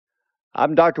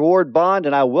I'm Dr. Ward Bond,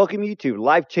 and I welcome you to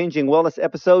Life Changing Wellness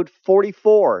episode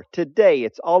 44. Today,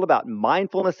 it's all about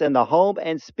mindfulness in the home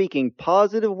and speaking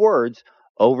positive words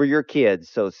over your kids.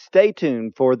 So stay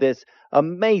tuned for this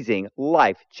amazing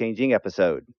life changing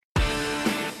episode.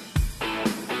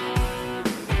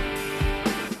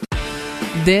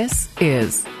 This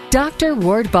is Dr.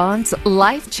 Ward Bond's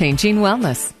Life Changing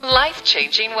Wellness. Life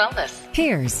Changing Wellness.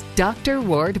 Here's Dr.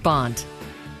 Ward Bond.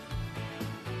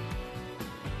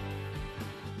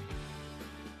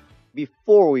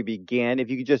 Before we begin, if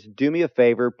you could just do me a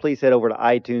favor, please head over to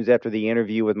iTunes after the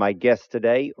interview with my guest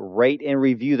today. Rate and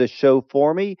review the show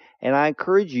for me. And I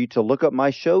encourage you to look up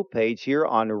my show page here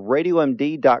on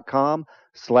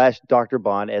radiomd.com/Dr.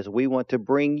 Bond as we want to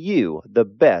bring you the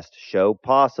best show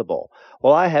possible.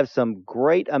 Well, I have some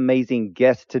great, amazing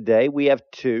guests today. We have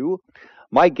two.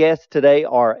 My guests today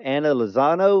are Anna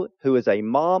Lozano, who is a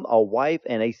mom, a wife,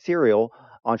 and a serial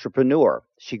entrepreneur.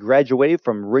 She graduated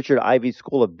from Richard Ivey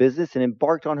School of Business and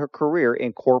embarked on her career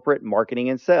in corporate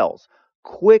marketing and sales.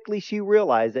 Quickly, she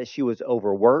realized that she was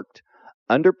overworked,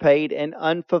 underpaid, and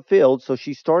unfulfilled, so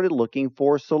she started looking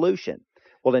for a solution.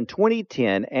 Well, in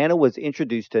 2010, Anna was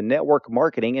introduced to network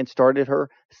marketing and started her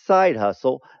side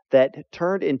hustle that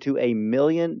turned into a $1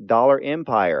 million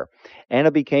empire. Anna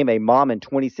became a mom in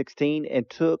 2016 and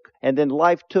then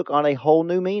life took on a whole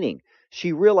new meaning.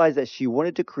 She realized that she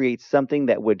wanted to create something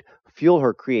that would fuel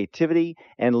her creativity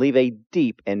and leave a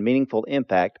deep and meaningful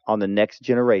impact on the next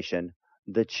generation,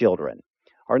 the children.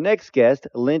 Our next guest,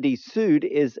 Lindy Sood,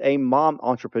 is a mom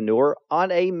entrepreneur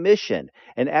on a mission.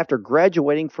 And after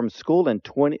graduating from school in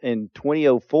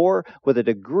 2004 with a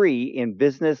degree in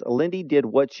business, Lindy did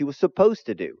what she was supposed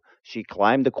to do. She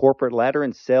climbed the corporate ladder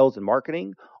in sales and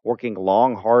marketing, working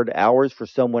long, hard hours for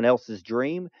someone else's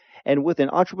dream. And with an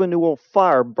entrepreneurial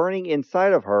fire burning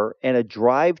inside of her and a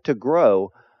drive to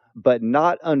grow, but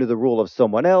not under the rule of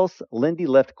someone else, Lindy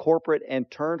left corporate and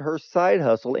turned her side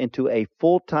hustle into a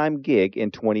full-time gig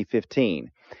in 2015.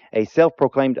 A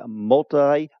self-proclaimed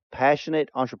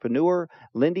multi-passionate entrepreneur,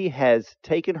 Lindy has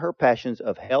taken her passions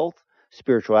of health,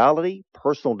 spirituality,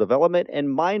 personal development, and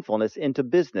mindfulness into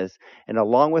business, and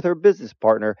along with her business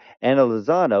partner, Anna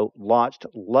Lozano, launched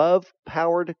Love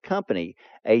Powered Company,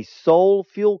 a soul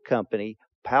fuel company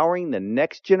powering the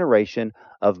next generation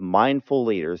of mindful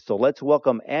leaders. So let's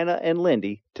welcome Anna and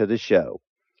Lindy to the show.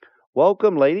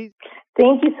 Welcome, ladies.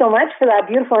 Thank you so much for that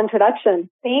beautiful introduction.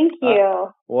 Thank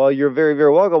you. Well, you're very,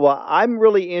 very welcome. Well, I'm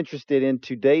really interested in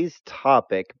today's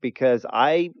topic because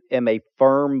I am a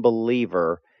firm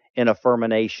believer in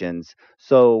affirmations.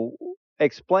 So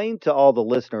explain to all the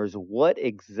listeners what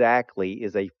exactly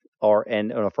is an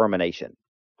affirmation.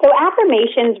 So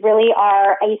affirmations really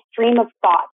are a stream of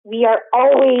thought. We are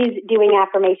always doing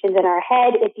affirmations in our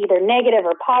head. It's either negative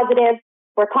or positive.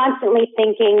 We're constantly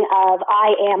thinking of,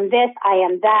 I am this, I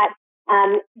am that.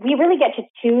 We really get to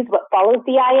choose what follows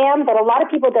the I am, but a lot of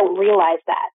people don't realize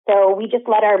that. So we just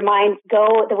let our minds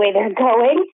go the way they're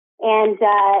going. And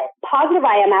positive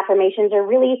I am affirmations are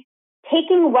really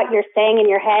taking what you're saying in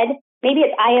your head. Maybe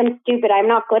it's I am stupid, I'm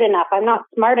not good enough, I'm not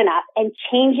smart enough, and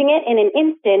changing it in an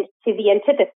instant to the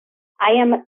antithesis. I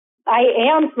am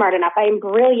smart enough, I am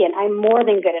brilliant, I'm more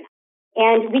than good enough.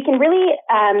 And we can really,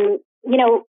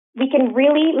 we can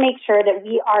really make sure that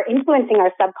we are influencing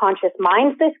our subconscious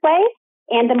minds this way.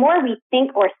 And the more we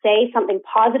think or say something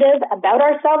positive about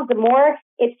ourselves, the more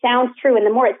it sounds true. And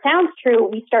the more it sounds true,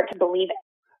 we start to believe it.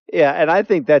 Yeah, and I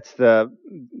think that's the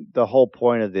whole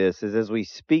point of this is as we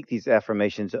speak these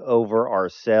affirmations over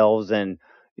ourselves, and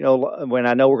when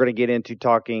I know we're going to get into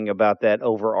talking about that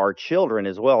over our children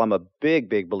as well, I'm a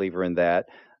big believer in that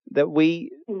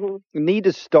we need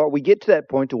to start. We get to that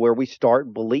point to where we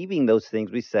start believing those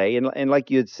things we say, and like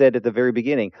you had said at the very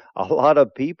beginning, a lot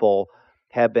of people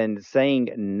have been saying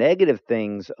negative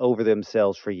things over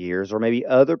themselves for years, or maybe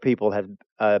other people have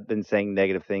been saying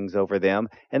negative things over them,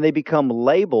 and they become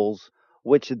labels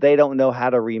which they don't know how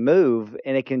to remove,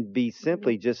 and it can be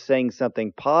simply just saying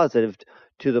something positive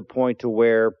to the point to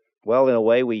where, well, in a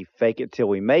way, we fake it till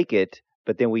we make it,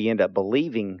 but then we end up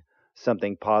believing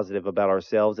something positive about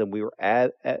ourselves, and we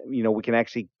can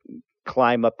actually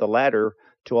climb up the ladder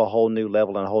to a whole new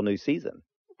level and a whole new season.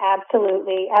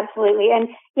 Absolutely. And,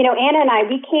 Anna and I,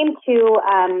 we came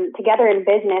together in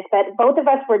business, but both of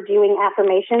us were doing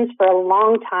affirmations for a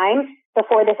long time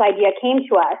before this idea came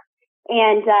to us.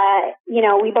 And,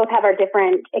 we both have our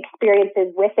different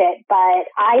experiences with it, but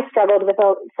I struggled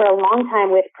for a long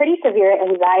time with pretty severe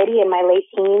anxiety in my late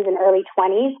teens and early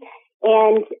 20s.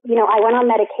 And, I went on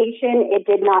medication. It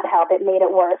did not help. It made it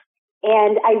worse.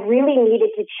 And I really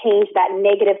needed to change that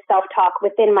negative self-talk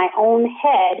within my own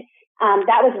head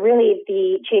that was really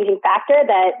the changing factor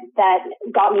that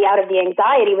got me out of the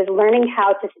anxiety, was learning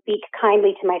how to speak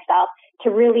kindly to myself, to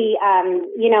really,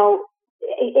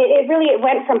 it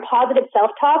went from positive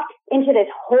self-talk into this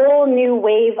whole new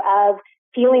wave of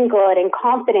feeling good and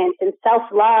confidence and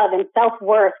self-love and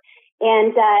self-worth.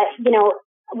 And,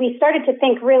 we started to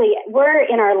think, really, we're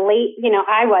in our late,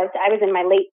 I was in my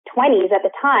late 20s at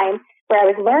the time where I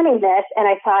was learning this. And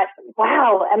I thought,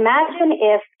 wow, imagine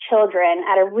if children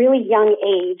at a really young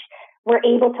age were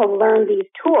able to learn these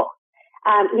tools.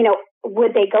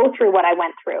 Would they go through what I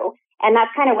went through? And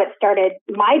that's kind of what started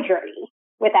my journey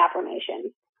with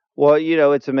affirmations. Well,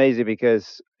 it's amazing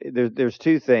because there's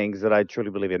two things that I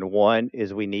truly believe in. One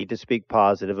is we need to speak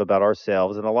positive about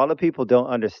ourselves, and a lot of people don't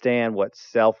understand what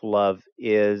self-love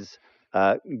is,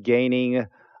 gaining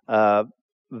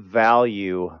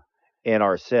value in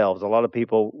ourselves. A lot of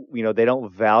people, they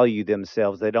don't value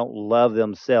themselves, they don't love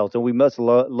themselves, and we must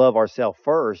love ourselves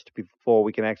first before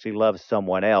we can actually love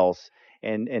someone else.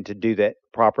 And to do that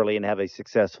properly and have a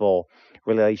successful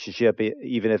relationship,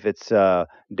 even if it's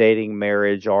dating,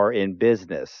 marriage, or in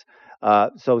business.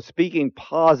 So speaking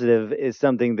positive is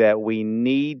something that we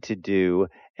need to do.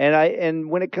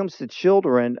 And when it comes to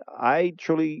children, I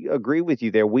truly agree with you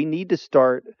there. We need to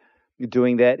start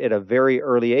doing that at a very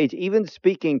early age, even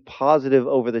speaking positive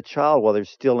over the child while they're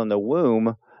still in the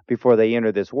womb before they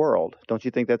enter this world. Don't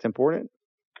you think that's important?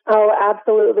 Oh,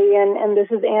 absolutely. And this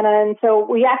is Anna. And so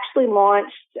we actually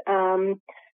launched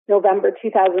November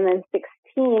 2016,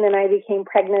 and I became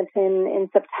pregnant in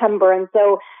September. And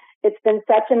so it's been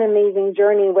such an amazing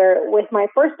journey where with my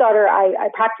first daughter, I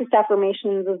practiced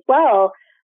affirmations as well,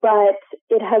 but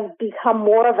it has become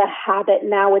more of a habit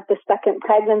now with the second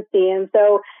pregnancy. And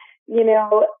so,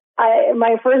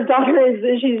 my first daughter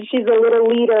she's a little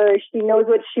leader. She knows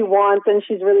what she wants, and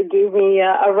she's really gave me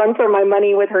a run for my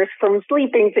money with her, from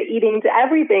sleeping to eating to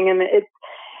everything. And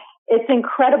it's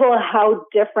incredible how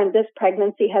different this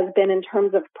pregnancy has been in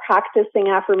terms of practicing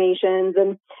affirmations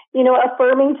and,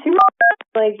 affirming to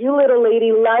her, like, you little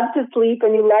lady love to sleep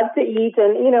and you love to eat.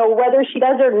 And, whether she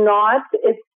does or not,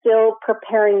 it's still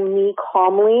preparing me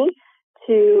calmly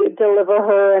to deliver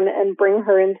her and bring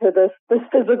her into this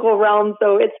physical realm.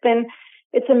 So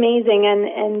it's amazing.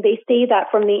 And they say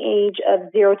that from the age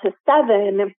of 0 to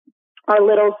 7, our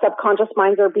little subconscious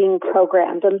minds are being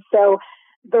programmed. And so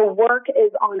the work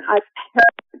is on us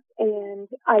parents. And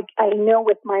I know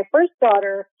with my first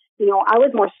daughter, I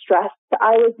was more stressed.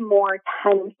 I was more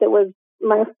tense. It was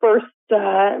my first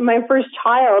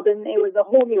child, and it was a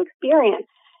whole new experience.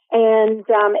 And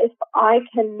if I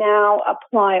can now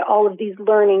apply all of these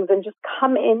learnings and just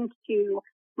come into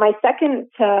my second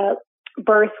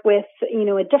birth with,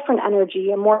 a different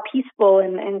energy, a more peaceful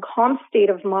and calm state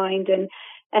of mind,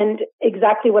 and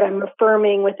exactly what I'm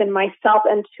affirming within myself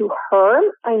and to her,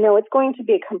 I know it's going to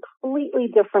be a completely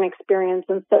different experience.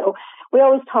 And so we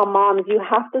always tell moms, you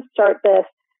have to start this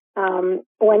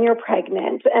when you're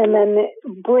pregnant, and then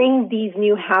bring these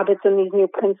new habits and these new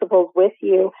principles with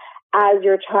you as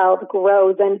your child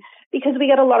grows. And because we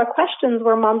get a lot of questions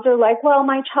where moms are like, well,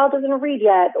 my child doesn't read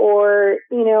yet, or,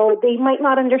 they might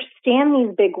not understand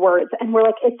these big words. And we're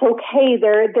like, it's okay.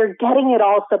 They're getting it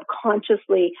all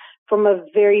subconsciously from a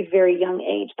very, very young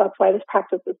age. That's why this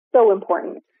practice is so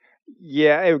important.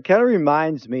 Yeah, it kind of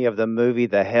reminds me of the movie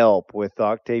The Help with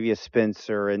Octavia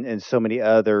Spencer and so many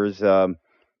others,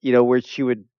 where she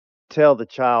would tell the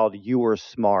child, you are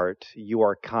smart, you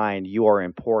are kind, you are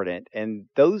important. And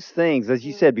those things, as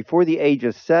you said, before the age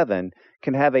of 7,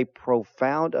 can have a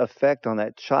profound effect on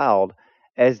that child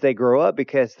as they grow up,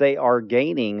 because they are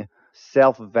gaining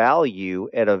self-value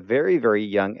at a very, very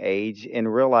young age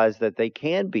and realize that they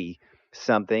can be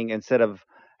something, instead of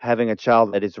having a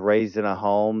child that is raised in a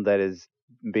home that is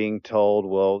being told,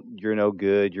 well, you're no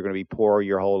good, you're going to be poor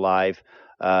your whole life.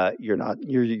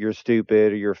 You're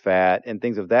stupid, or you're fat, and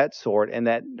things of that sort. And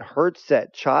that hurts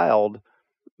that child,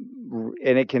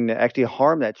 and it can actually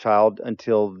harm that child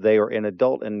until they are an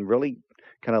adult and really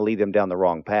kind of lead them down the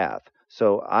wrong path.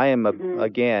 So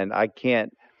again, I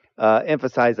can't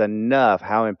emphasize enough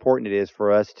how important it is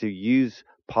for us to use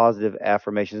positive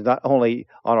affirmations, not only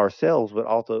on ourselves, but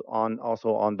also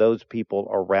on those people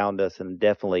around us, and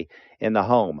definitely in the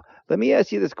home. Let me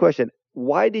ask you this question.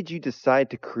 Why did you decide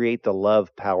to create the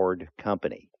Love Powered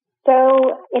Company?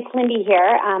 So it's Lindy here.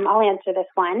 I'll answer this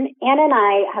one. Anna and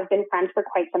I have been friends for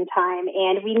quite some time,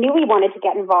 and we knew we wanted to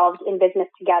get involved in business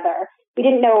together. We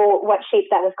didn't know what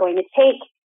shape that was going to take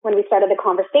when we started the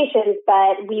conversations,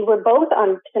 but we were both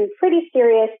on some pretty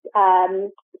serious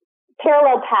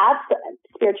parallel paths: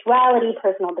 spirituality,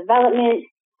 personal development,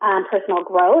 personal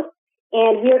growth.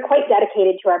 And we were quite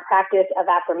dedicated to our practice of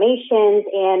affirmations.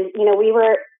 And, we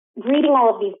were reading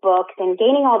all of these books and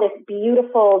gaining all this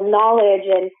beautiful knowledge,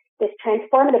 and this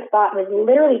transformative thought was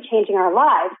literally changing our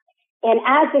lives. And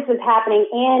as this was happening,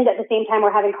 and at the same time,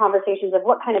 we're having conversations of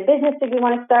what kind of business did we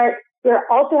want to start, we're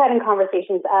also having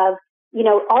conversations of,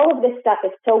 all of this stuff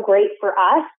is so great for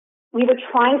us. We were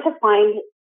trying to find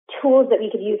tools that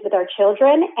we could use with our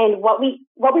children, and what we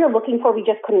were looking for, we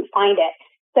just couldn't find it.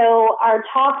 So our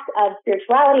talks of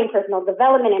spirituality and personal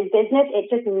development and business,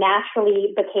 it just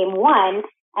naturally became one.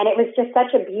 And it was just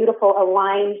such a beautiful,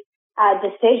 aligned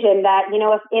decision that,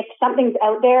 if something's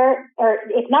out there, or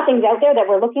if nothing's out there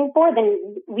that we're looking for,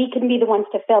 then we can be the ones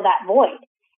to fill that void.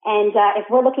 And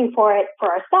if we're looking for it for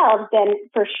ourselves, then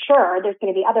for sure there's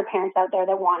going to be other parents out there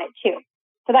that want it too.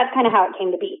 So that's kind of how it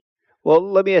came to be. Well,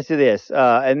 let me ask you this,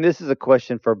 and this is a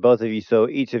question for both of you, so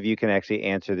each of you can actually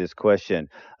answer this question.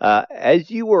 As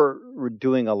you were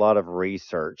doing a lot of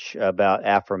research about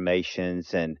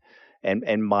affirmations and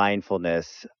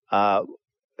mindfulness,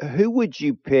 who would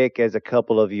you pick as a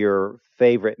couple of your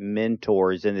favorite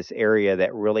mentors in this area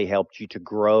that really helped you to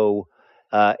grow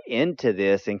into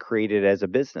this and create it as a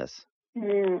business?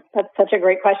 That's such a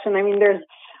great question. I mean,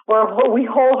 we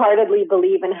wholeheartedly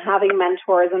believe in having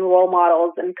mentors and role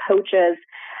models and coaches.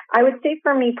 I would say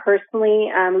for me personally,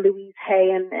 Louise Hay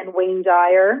and Wayne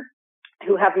Dyer,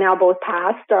 who have now both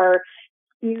passed, are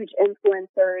huge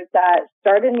influencers that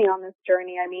started me on this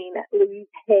journey. I mean, Louise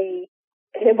Hay,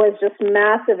 it was just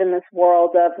massive in this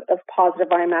world of positive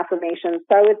affirmations.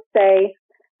 So I would say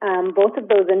both of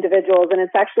those individuals, and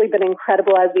it's actually been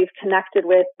incredible as we've connected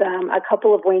with a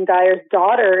couple of Wayne Dyer's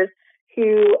daughters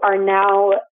who are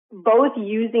now both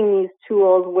using these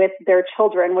tools with their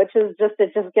children, which is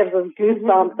it just gives us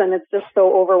goosebumps, and it's just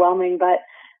so overwhelming. But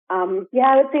I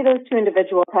would say those two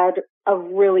individuals had a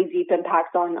really deep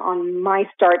impact on my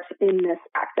start in this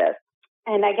practice.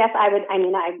 And I guess I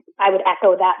would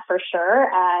echo that for sure.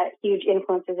 Huge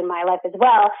influences in my life as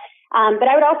well. But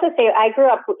I would also say I grew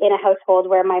up in a household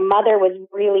where my mother was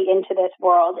really into this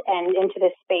world and into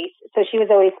this space. So she was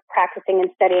always practicing and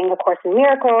studying A Course in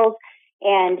Miracles,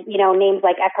 and, names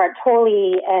like Eckhart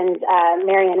Tolle and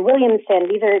Marianne Williamson.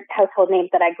 These are household names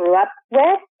that I grew up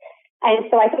with. And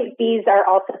so I think these are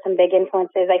also some big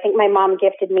influences. I think my mom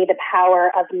gifted me the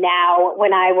power of now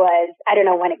when I don't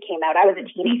know when it came out. I was a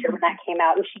teenager when that came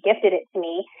out, and she gifted it to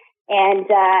me. And,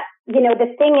 the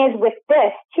thing is with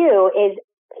this too, is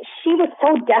she was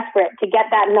so desperate to get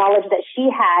that knowledge that she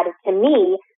had to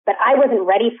me, but I wasn't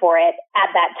ready for it at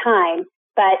that time.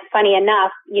 But funny enough,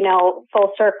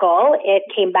 full circle, it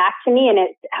came back to me, and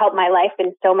it helped my life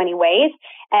in so many ways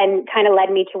and kind of led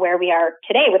me to where we are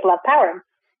today with Love Power.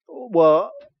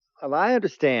 Well, I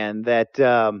understand that,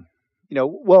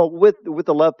 with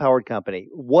the Love Powered Company,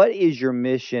 what is your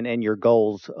mission and your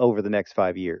goals over the next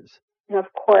 5 years? Of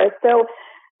course. So,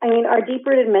 our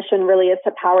deep-rooted mission really is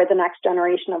to power the next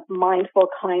generation of mindful,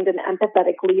 kind, and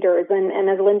empathetic leaders. And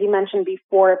as Lindy mentioned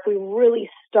before, if we really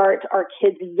start our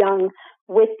kids young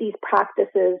with these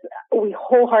practices, we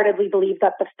wholeheartedly believe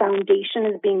that the foundation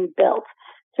is being built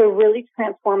to really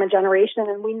transform a generation.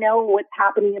 And we know what's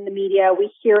happening in the media. We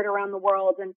hear it around the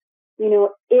world. And,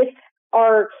 if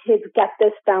our kids get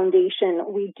this foundation,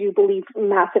 we do believe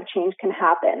massive change can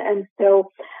happen. And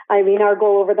so, our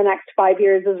goal over the next 5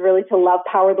 years is really to love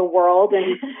power the world.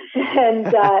 And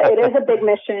it is a big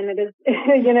mission. It is,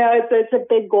 it's a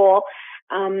big goal.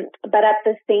 But at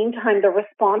the same time, the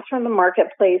response from the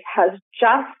marketplace has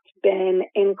just been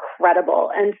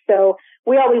incredible. And so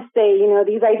we always say,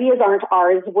 these ideas aren't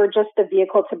ours. We're just the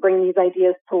vehicle to bring these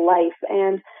ideas to life.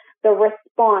 And the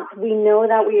response, we know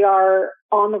that we are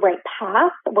on the right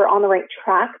path. We're on the right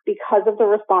track because of the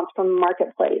response from the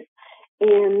marketplace.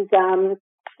 And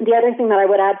the other thing that I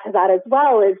would add to that as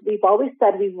well is we've always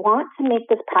said we want to make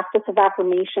this practice of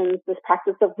affirmations, this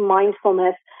practice of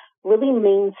mindfulness, really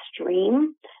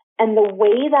mainstream. And the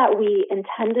way that we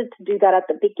intended to do that at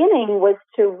the beginning was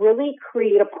to really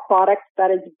create a product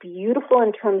that is beautiful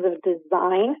in terms of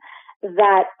design,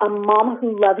 that a mom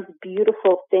who loves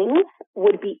beautiful things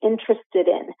would be interested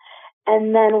in.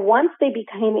 And then once they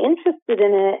became interested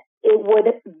in it, it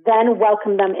would then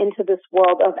welcome them into this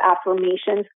world of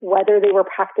affirmations, whether they were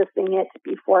practicing it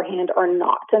beforehand or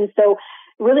not. And so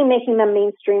really making them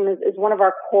mainstream is one of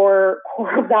our core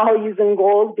values and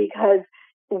goals, because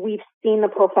we've seen the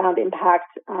profound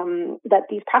impact that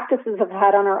these practices have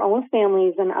had on our own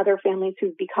families and other families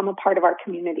who've become a part of our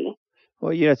community.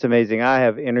 Well, it's amazing. I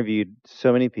have interviewed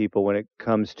so many people when it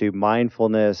comes to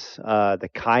mindfulness, the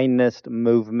kindness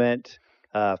movement,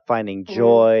 finding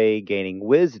joy, gaining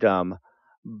wisdom.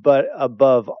 but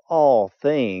above all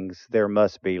things, there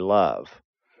must be love.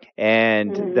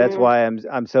 And that's Mm-hmm. why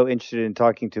I'm so interested in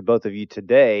talking to both of you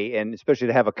today, and especially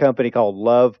to have a company called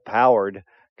Love Powered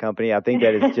Company. I think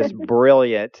that is just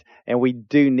brilliant, and we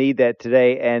do need that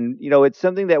today. And it's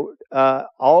something that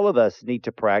all of us need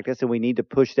to practice, and we need to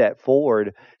push that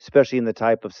forward, especially in the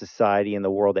type of society and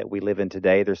the world that we live in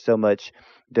today. There's so much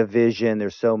division.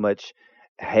 There's so much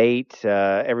hate.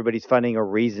 Everybody's finding a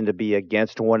reason to be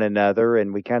against one another,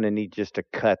 and we kind of need just to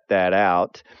cut that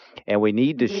out. And we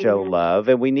need to show Mm-hmm. love,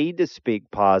 and we need to speak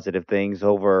positive things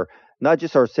over not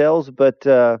just ourselves, but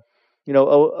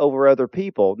over other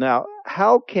people. Now,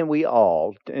 how can we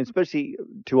all, and especially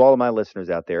to all of my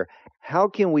listeners out there, how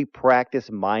can we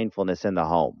practice mindfulness in the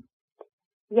home?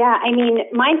 Yeah, I mean,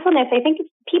 mindfulness, I think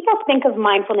people think of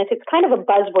mindfulness, it's kind of a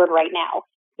buzzword right now.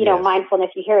 Yes.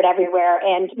 Mindfulness, you hear it everywhere,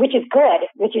 and which is good,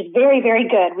 which is very, very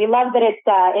good. We love that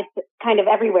it's kind of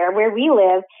everywhere. Where we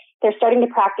live, they're starting to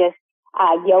practice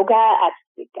yoga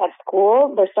at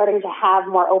school. They're starting to have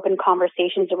more open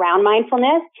conversations around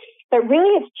mindfulness. But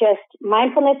really, it's just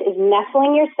mindfulness is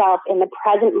nestling yourself in the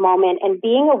present moment and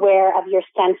being aware of your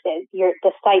senses,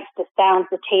 the sights, the sounds,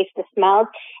 the taste, the smells,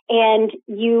 and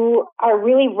you are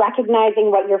really recognizing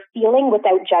what you're feeling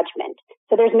without judgment.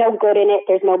 So there's no good in it,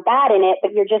 there's no bad in it,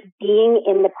 but you're just being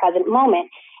in the present moment.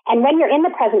 And when you're in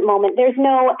the present moment, there's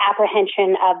no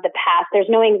apprehension of the past,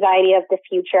 there's no anxiety of the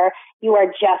future. You are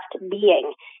just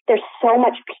being. There's so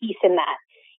much peace in that.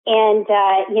 And,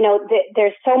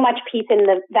 there's so much peace in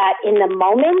that in the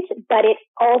moment, but it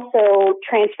also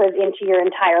transfers into your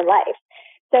entire life.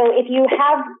 So if you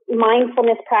have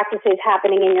mindfulness practices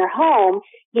happening in your home,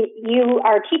 you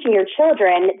are teaching your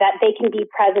children that they can be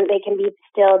present, they can be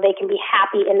still, they can be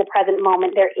happy in the present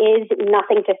moment. There is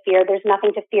nothing to fear. There's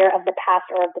nothing to fear of the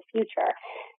past or of the future.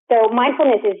 So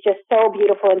mindfulness is just so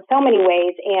beautiful in so many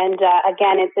ways. And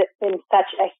again, it's been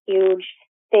such a huge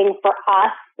thing for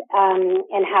us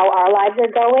and how our lives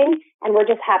are going. And we're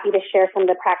just happy to share some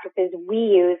of the practices we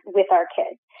use with our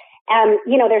kids.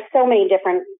 There's so many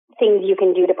different things you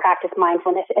can do to practice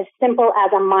mindfulness, as simple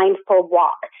as a mindful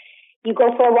walk. You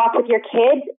go for a walk with your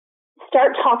kids,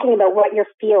 start talking about what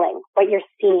you're feeling, what you're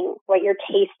seeing, what you're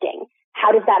tasting.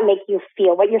 How does that make you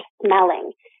feel? What you're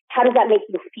smelling? How does that make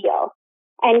you feel?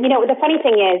 And, the funny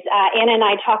thing is, Anna and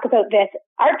I talk about this.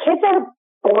 Our kids are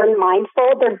born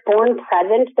mindful. They're born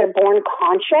present. They're born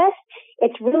conscious.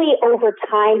 It's really over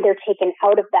time they're taken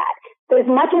out of that. So as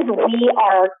much as we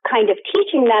are kind of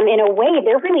teaching them in a way,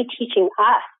 they're really teaching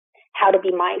us how to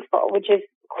be mindful, which is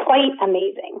quite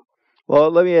amazing. Well,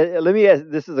 let me ask.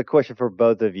 This is a question for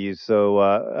both of you. So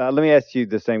let me ask you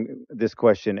this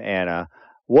question, Anna.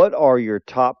 What are your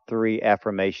top 3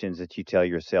 affirmations that you tell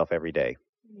yourself every day?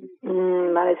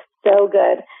 That is so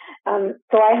good.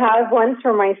 So I have ones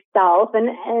for myself, and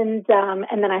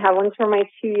then I have ones for my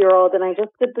 2-year-old, and I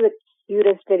just did the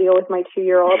cutest video with my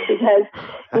 2-year-old because,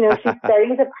 she's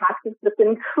starting to practice this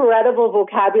incredible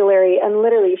vocabulary, and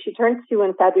literally she turns 2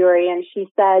 in February, and she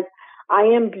says, I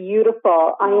am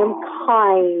beautiful, I am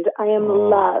kind, I am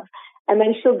love. And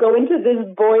then she'll go into this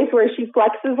voice where she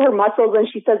flexes her muscles and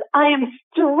she says, I am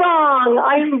strong,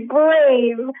 I am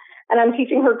brave. And I'm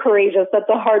teaching her courageous. That's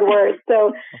a hard word.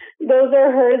 So those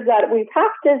are hers that we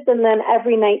practice. And then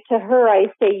every night to her, I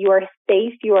say, you are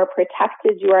safe, you are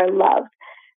protected, you are loved.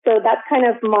 So that's kind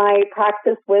of my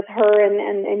practice with her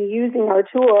and using our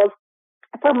tools.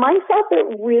 For myself,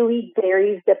 it really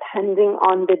varies depending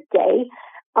on the day.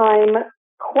 I'm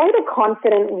quite a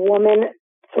confident woman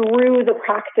through the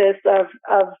practice of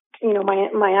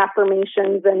my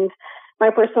affirmations and my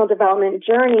personal development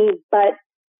journey, but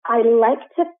I like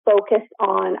to focus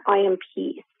on I am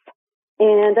peace,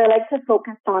 and I like to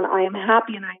focus on I am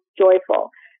happy and I am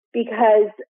joyful, because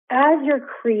as you're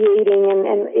creating,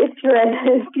 and if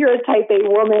you're a type A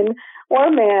woman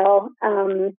or male,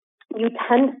 you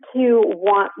tend to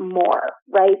want more,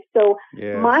 right? So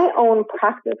Yes. My own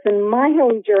practice and my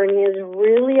own journey is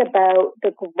really about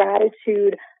the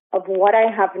gratitude of what I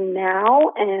have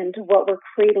now and what we're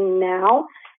creating now,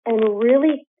 and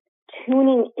really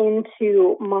tuning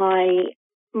into my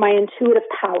intuitive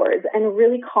powers and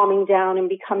really calming down and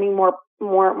becoming more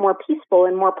peaceful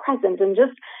and more present and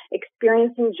just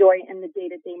experiencing joy in the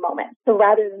day-to-day moment. So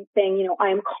rather than saying, I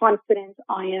am confident,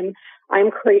 I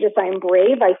am courageous, I am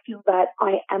brave, I feel that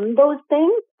I am those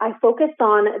things, I focus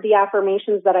on the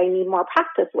affirmations that I need more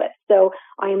practice with. So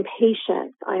I am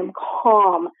patient, I am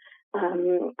calm,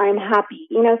 I'm happy,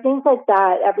 things like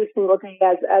that every single day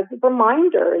as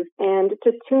reminders and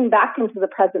to tune back into the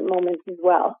present moment as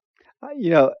well.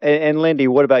 And Lindy,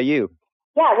 what about you?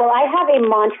 Yeah, well, I have a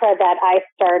mantra that I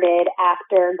started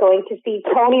after going to see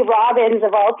Tony Robbins,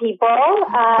 of all people.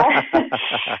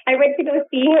 I went to go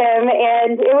see him,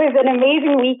 and it was an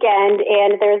amazing weekend.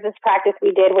 And there's this practice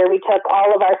we did where we took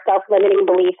all of our self-limiting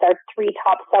beliefs, our 3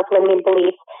 top self-limiting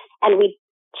beliefs, and we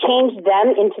changed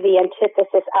them into the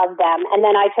antithesis of them. And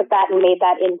then I took that and made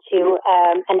that into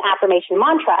an affirmation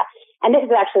mantra. And this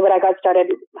is actually what I got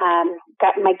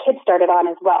my kids started on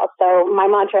as well. So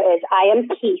my mantra is, I am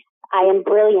peace. I am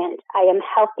brilliant. I am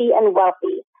healthy and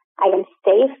wealthy. I am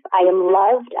safe. I am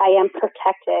loved. I am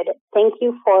protected. Thank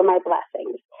you for my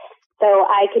blessings. So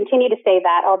I continue to say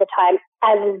that all the time,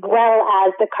 as well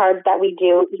as the cards that we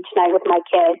do each night with my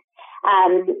kids.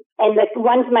 And the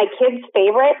ones my kids'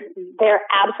 favorite, their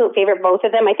absolute favorite, both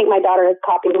of them, I think my daughter is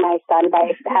copying my son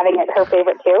by having it her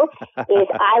favorite too, is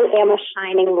I am a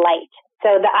shining light.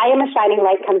 So the I am a shining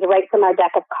light comes right from our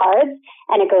deck of cards,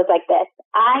 and it goes like this.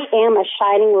 I am a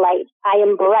shining light. I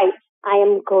am bright. I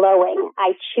am glowing.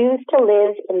 I choose to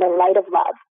live in the light of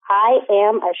love. I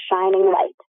am a shining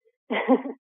light.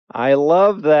 I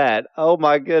love that. Oh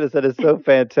my goodness, that is so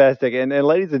fantastic. And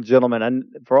ladies and gentlemen, and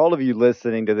for all of you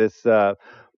listening to this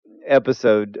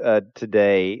episode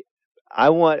today, I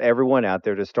want everyone out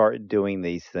there to start doing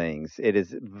these things. It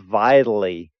is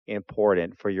vitally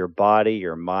important for your body,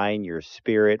 your mind, your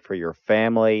spirit, for your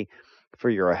family, for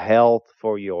your health,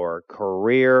 for your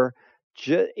career.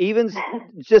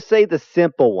 Just say the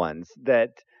simple ones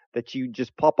that you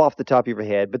just pop off the top of your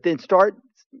head, but then start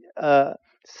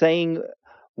saying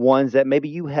ones that maybe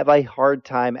you have a hard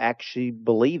time actually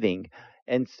believing,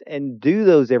 and do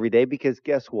those every day, because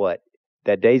guess what?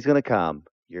 That day's going to come.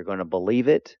 You're going to believe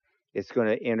it. It's going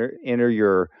to enter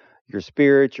your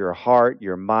spirit, your heart,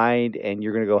 your mind, and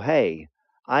you're going to go, hey,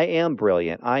 I am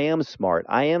brilliant. I am smart.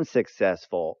 I am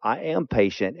successful. I am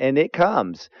patient, and it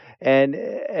comes. And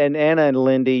Anna and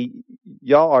Lindy,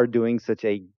 y'all are doing such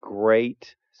a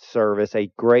great service,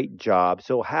 a great job.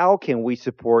 So how can we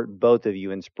support both of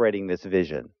you in spreading this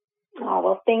vision? Oh,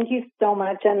 well, thank you so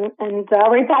much. And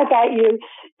right back at you.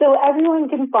 So everyone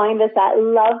can find us at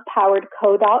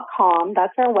lovepoweredco.com.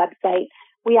 That's our website.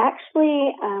 We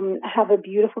actually have a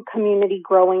beautiful community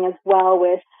growing as well,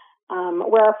 with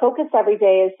where our focus every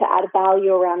day is to add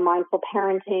value around mindful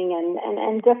parenting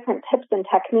and different tips and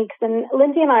techniques. And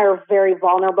Lindsay and I are very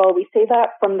vulnerable. We say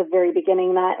that from the very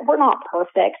beginning, that we're not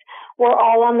perfect. We're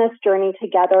all on this journey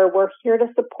together. We're here to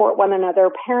support one another.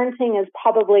 Parenting is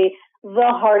probably the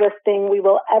hardest thing we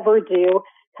will ever do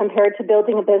compared to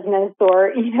building a business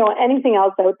or, anything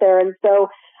else out there. And so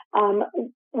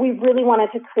we really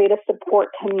wanted to create a support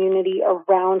community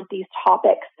around these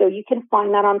topics. So you can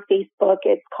find that on Facebook.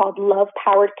 It's called Love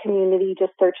Powered Community.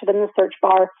 Just search it in the search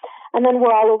bar. And then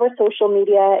we're all over social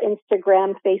media,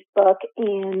 Instagram, Facebook,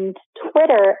 and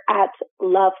Twitter at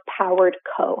Love Powered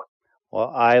Co. Well,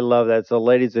 I love that. So,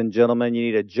 ladies and gentlemen, you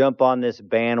need to jump on this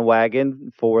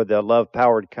bandwagon for the Love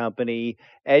Powered Company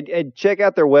and check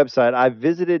out their website. I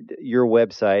visited your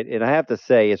website, and I have to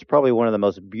say, it's probably one of the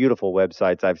most beautiful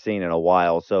websites I've seen in a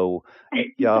while. So,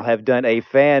 y'all have done a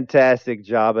fantastic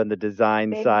job on the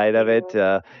design side of it.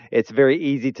 It's very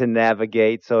easy to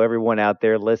navigate. So, everyone out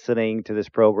there listening to this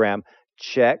program,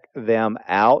 check them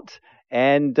out.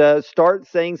 And start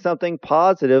saying something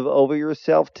positive over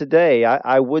yourself today.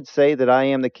 I would say that I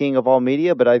am the king of all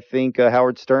media, but I think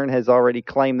Howard Stern has already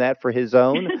claimed that for his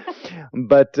own.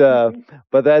 but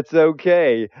that's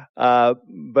okay.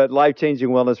 But Life Changing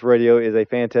Wellness Radio is a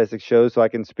fantastic show, so I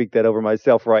can speak that over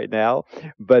myself right now.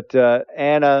 But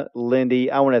Anna, Lindy,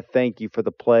 I want to thank you for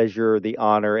the pleasure, the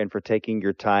honor, and for taking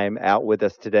your time out with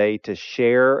us today to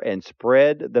share and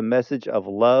spread the message of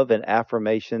love and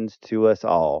affirmations to us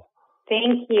all.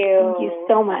 Thank you. Thank you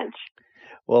so much.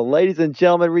 Well, ladies and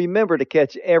gentlemen, remember to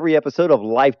catch every episode of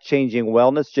Life Changing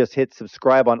Wellness. Just hit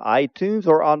subscribe on iTunes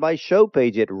or on my show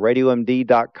page at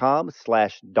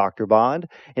radiomd.com/Dr. Bond.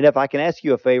 And if I can ask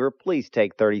you a favor, please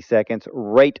take 30 seconds,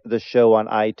 rate the show on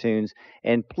iTunes,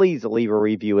 and please leave a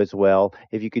review as well.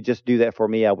 If you could just do that for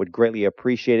me, I would greatly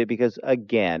appreciate it, because,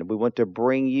 again, we want to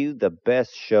bring you the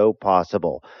best show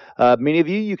possible. Many of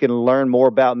you can learn more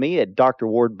about me at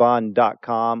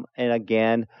drwardbond.com. And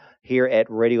again, here at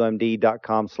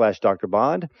radiomd.com/Dr.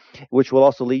 Bond, which will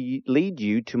also lead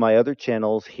you to my other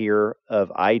channels here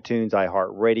of iTunes,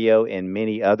 iHeartRadio, and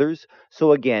many others.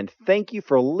 So again, thank you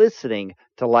for listening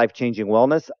to Life Changing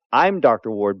Wellness. I'm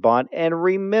Dr. Ward Bond, and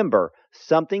remember,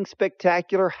 something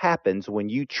spectacular happens when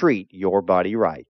you treat your body right.